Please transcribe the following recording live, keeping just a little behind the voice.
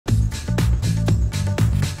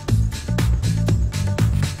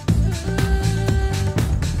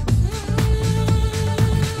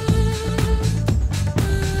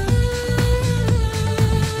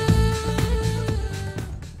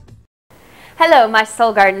Hello, my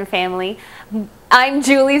Soul Garden family. I'm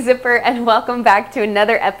Julie Zipper, and welcome back to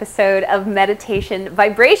another episode of Meditation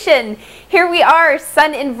Vibration. Here we are,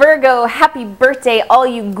 Sun in Virgo. Happy birthday, all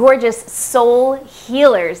you gorgeous soul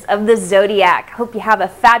healers of the zodiac. Hope you have a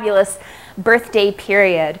fabulous birthday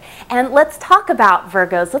period. And let's talk about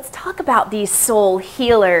Virgos. Let's talk about these soul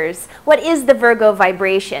healers. What is the Virgo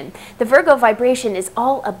vibration? The Virgo vibration is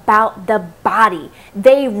all about the body.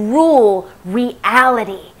 They rule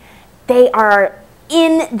reality. They are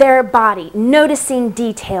in their body, noticing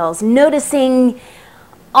details, noticing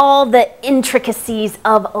all the intricacies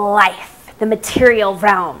of life, the material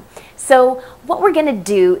realm. So what we're going to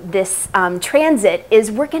do this transit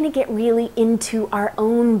is we're going to get really into our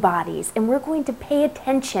own bodies, and we're going to pay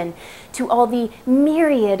attention to all the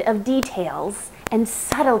myriad of details and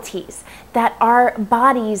subtleties that our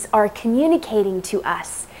bodies are communicating to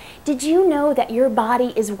us. Did you know that your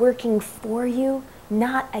body is working for you,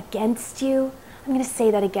 not against you? I'm going to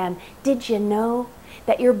say that again. Did you know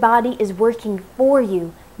that your body is working for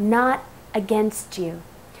you, not against you?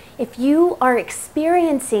 If you are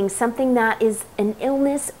experiencing something that is an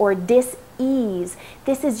illness or dis-ease,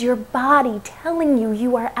 this is your body telling you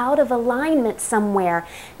you are out of alignment somewhere.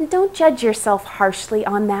 And don't judge yourself harshly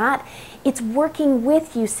on that. It's working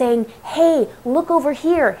with you, saying, hey, look over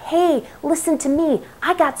here. Hey, listen to me.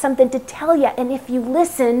 I got something to tell you. And if you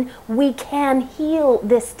listen, we can heal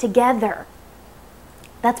this together.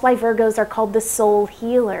 That's why Virgos are called the soul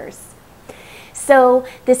healers. So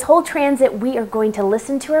this whole transit, we are going to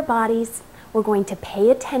listen to our bodies. We're going to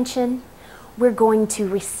pay attention. We're going to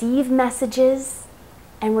receive messages.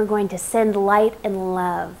 And we're going to send light and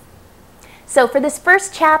love. So for this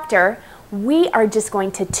first chapter, we are just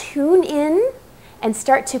going to tune in and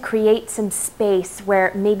start to create some space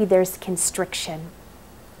where maybe there's constriction.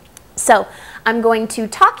 So I'm going to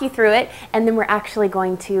talk you through it, and then we're actually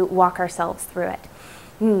going to walk ourselves through it.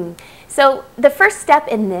 So the first step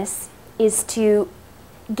in this is to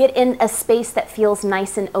get in a space that feels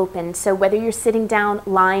nice and open. So whether you're sitting down,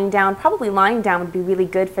 probably lying down would be really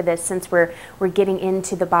good for this since we're getting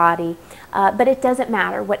into the body. But it doesn't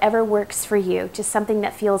matter, whatever works for you, just something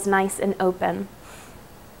that feels nice and open.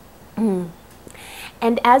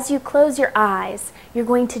 And as you close your eyes, you're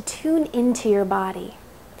going to tune into your body.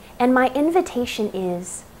 And my invitation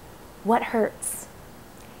is, what hurts?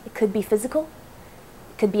 It could be physical.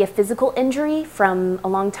 Could be a physical injury from a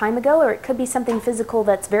long time ago, or it could be something physical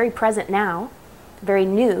that's very present now, very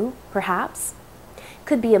new, perhaps.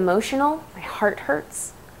 Could be emotional. My heart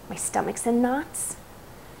hurts. My stomach's in knots.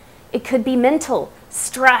 It could be mental,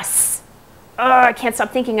 stress. Oh, I can't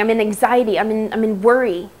stop thinking. I'm in anxiety. I'm in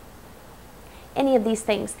worry. Any of these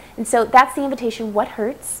things. And so that's the invitation. What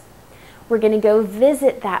hurts? We're going to go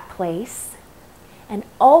visit that place, and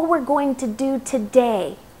all we're going to do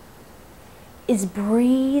today is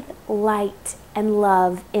breathe light and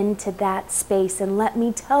love into that space. And let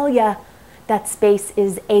me tell you, that space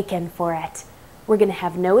is aching for it. We're going to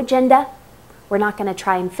have no agenda. We're not going to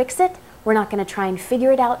try and fix it. We're not going to try and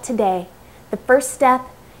figure it out today. The first step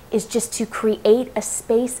is just to create a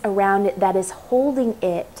space around it that is holding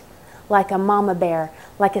it like a mama bear,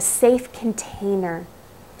 like a safe container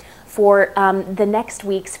for the next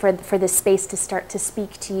weeks for this space to start to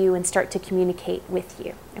speak to you and start to communicate with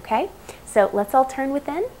you, okay? So let's all turn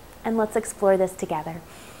within and let's explore this together.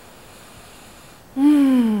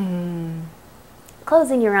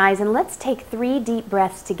 Closing your eyes, and let's take 3 deep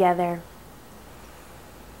breaths together.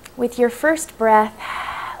 With your first breath,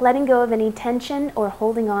 letting go of any tension or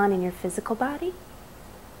holding on in your physical body.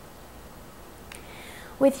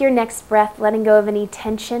 With your next breath, letting go of any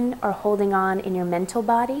tension or holding on in your mental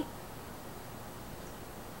body.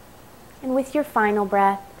 And with your final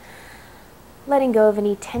breath, letting go of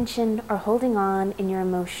any tension or holding on in your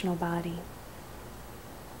emotional body.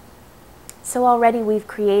 So already we've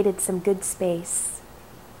created some good space.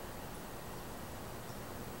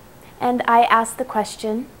 And I ask the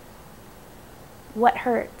question, what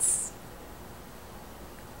hurts?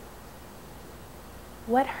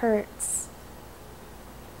 What hurts?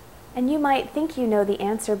 And you might think you know the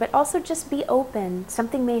answer, but also just be open.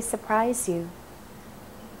 Something may surprise you.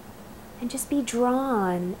 And just be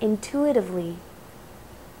drawn intuitively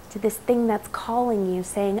to this thing that's calling you,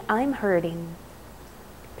 saying, I'm hurting.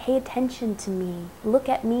 Pay attention to me. Look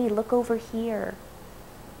at me. Look over here.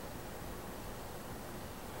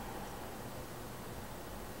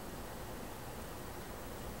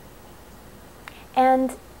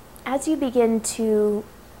 And as you begin to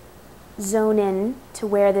zone in to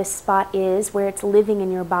where this spot is, where it's living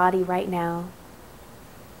in your body right now,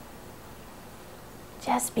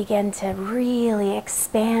 just begin to really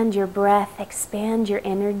expand your breath, expand your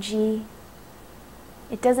energy.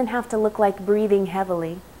 It doesn't have to look like breathing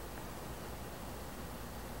heavily.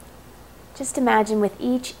 Just imagine with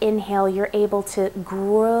each inhale, you're able to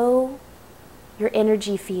grow your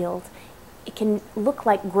energy field. It can look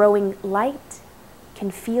like growing light,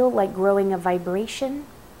 can feel like growing a vibration,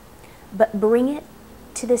 but bring it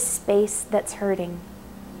to this space that's hurting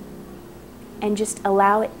and just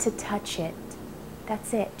allow it to touch it.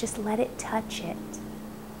 That's it. Just let it touch it.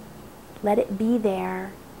 Let it be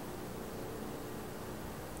there.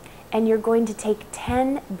 And you're going to take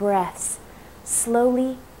 10 breaths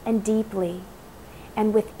slowly and deeply.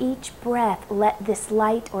 And with each breath, let this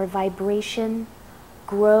light or vibration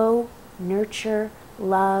grow, nurture,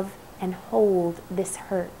 love, and hold this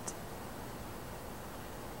hurt.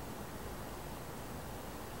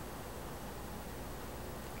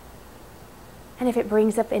 And if it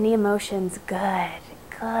brings up any emotions, good.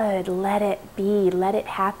 Let it be, let it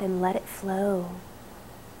happen, let it flow.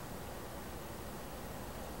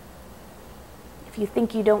 If you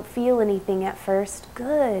think you don't feel anything at first,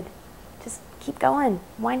 good. Just keep going.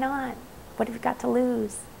 Why not? What have you got to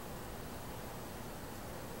lose?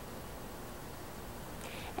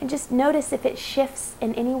 And just notice if it shifts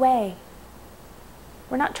in any way.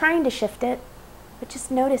 We're not trying to shift it, but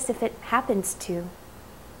just notice if it happens to.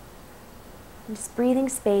 And just breathing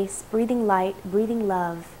space, breathing light, breathing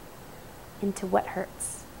love into what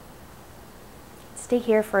hurts. Stay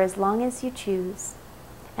here for as long as you choose,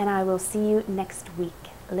 and I will see you next week.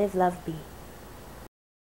 Live, love, be.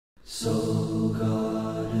 So God.